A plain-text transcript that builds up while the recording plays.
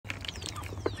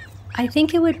I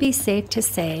think it would be safe to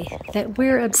say that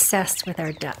we're obsessed with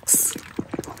our ducks.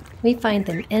 We find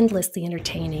them endlessly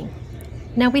entertaining.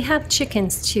 Now we have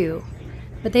chickens too,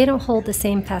 but they don't hold the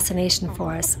same fascination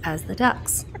for us as the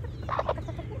ducks.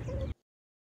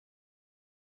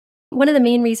 One of the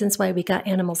main reasons why we got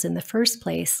animals in the first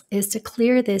place is to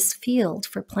clear this field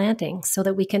for planting so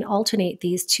that we can alternate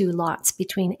these two lots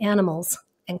between animals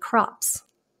and crops.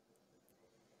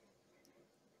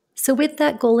 So with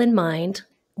that goal in mind,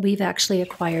 we've actually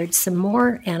acquired some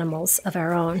more animals of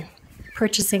our own,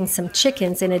 purchasing some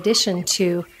chickens in addition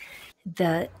to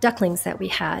the ducklings that we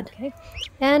had. Okay.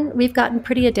 And we've gotten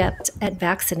pretty adept at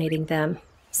vaccinating them,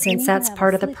 since that's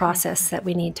part of the process that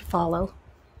we need to follow.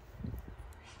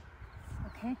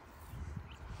 Okay.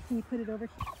 Can you put it over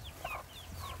here?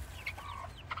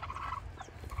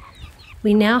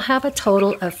 We now have a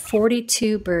total of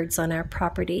 42 birds on our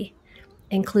property,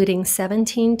 including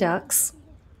 17 ducks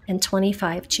and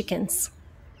 25 chickens.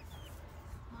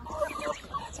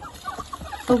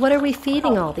 But what are we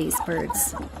feeding all these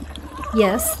birds?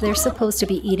 Yes, they're supposed to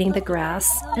be eating the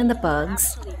grass and the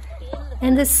bugs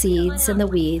and the seeds and the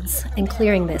weeds and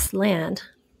clearing this land,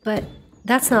 but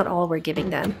that's not all we're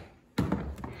giving them.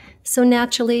 So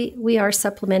naturally, we are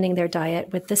supplementing their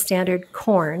diet with the standard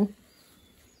corn.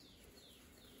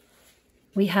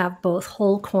 We have both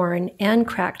whole corn and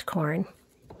cracked corn,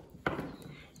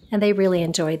 and they really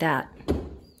enjoy that.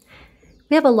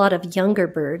 We have a lot of younger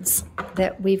birds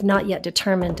that we've not yet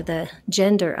determined the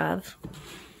gender of,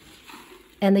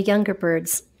 and the younger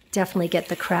birds definitely get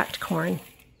the cracked corn.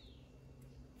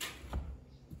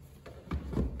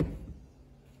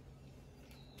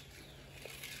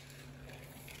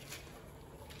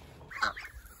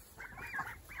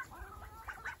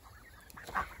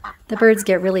 The birds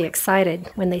get really excited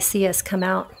when they see us come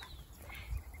out.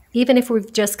 Even if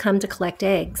we've just come to collect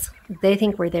eggs, they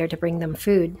think we're there to bring them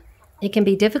food. It can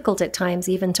be difficult at times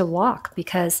even to walk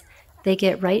because they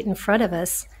get right in front of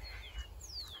us,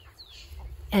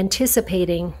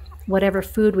 anticipating whatever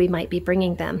food we might be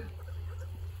bringing them.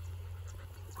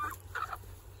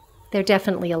 They're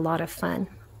definitely a lot of fun.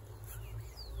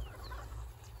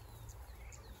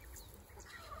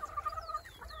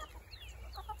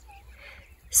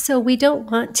 So we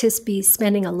don't want to be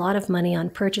spending a lot of money on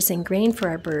purchasing grain for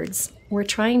our birds. We're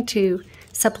trying to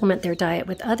supplement their diet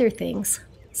with other things,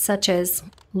 such as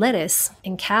lettuce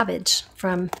and cabbage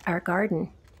from our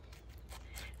garden.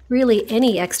 Really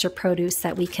any extra produce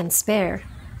that we can spare.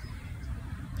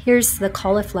 Here's the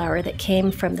cauliflower that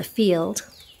came from the field,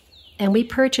 and we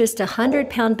purchased a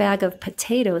 100-pound bag of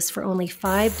potatoes for only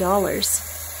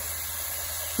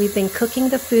 $5. We've been cooking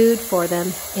the food for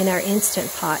them in our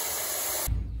Instant Pot.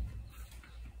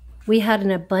 We had an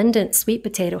abundant sweet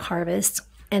potato harvest,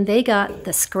 and they got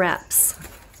the scraps.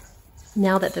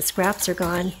 Now that the scraps are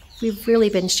gone, we've really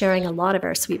been sharing a lot of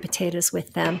our sweet potatoes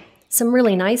with them. Some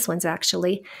really nice ones,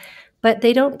 actually, but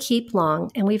they don't keep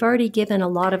long, and we've already given a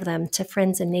lot of them to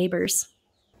friends and neighbors.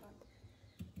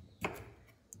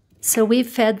 So we've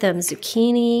fed them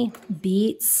zucchini,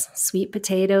 beets, sweet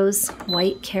potatoes,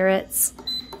 white carrots,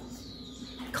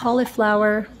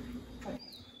 cauliflower,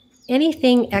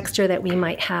 anything extra that we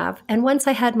might have. And once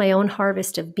I had my own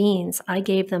harvest of beans, I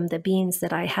gave them the beans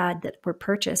that I had that were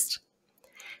purchased.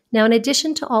 Now, in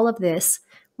addition to all of this,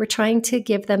 we're trying to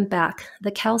give them back the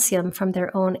calcium from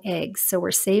their own eggs. So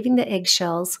we're saving the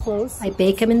eggshells. I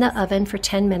bake them in the oven for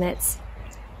 10 minutes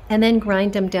and then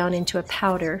grind them down into a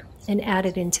powder and add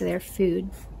it into their food.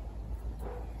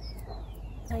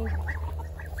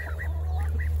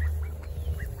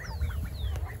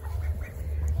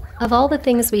 Of all the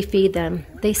things we feed them,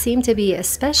 they seem to be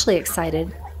especially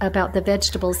excited about the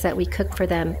vegetables that we cook for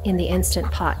them in the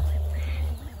Instant Pot.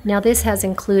 Now this has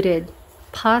included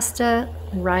pasta,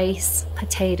 rice,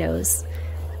 potatoes.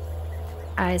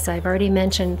 As I've already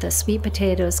mentioned, the sweet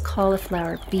potatoes,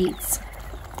 cauliflower, beets,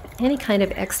 any kind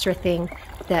of extra thing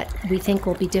that we think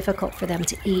will be difficult for them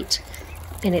to eat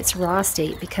in its raw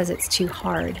state because it's too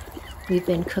hard, we've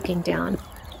been cooking down.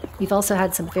 We've also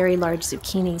had some very large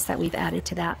zucchinis that we've added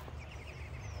to that.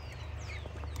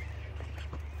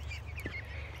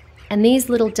 And these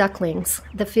little ducklings,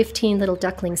 the 15 little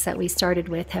ducklings that we started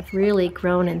with, have really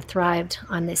grown and thrived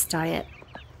on this diet.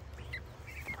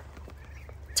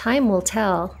 Time will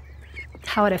tell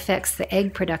how it affects the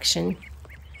egg production.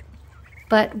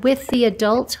 But with the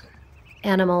adult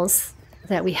animals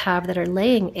that we have that are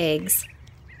laying eggs,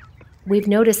 we've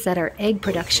noticed that our egg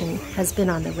production has been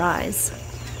on the rise.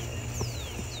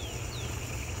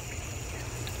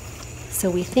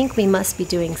 So we think we must be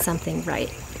doing something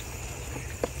right.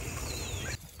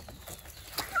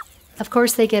 Of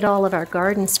course, they get all of our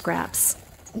garden scraps,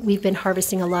 we've been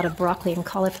harvesting a lot of broccoli and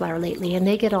cauliflower lately, and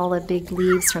they get all the big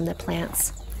leaves from the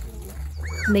plants.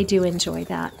 And they do enjoy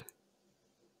that.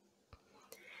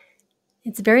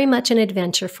 It's very much an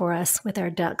adventure for us with our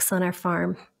ducks on our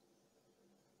farm.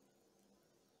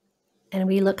 And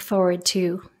we look forward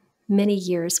to many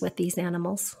years with these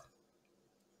animals.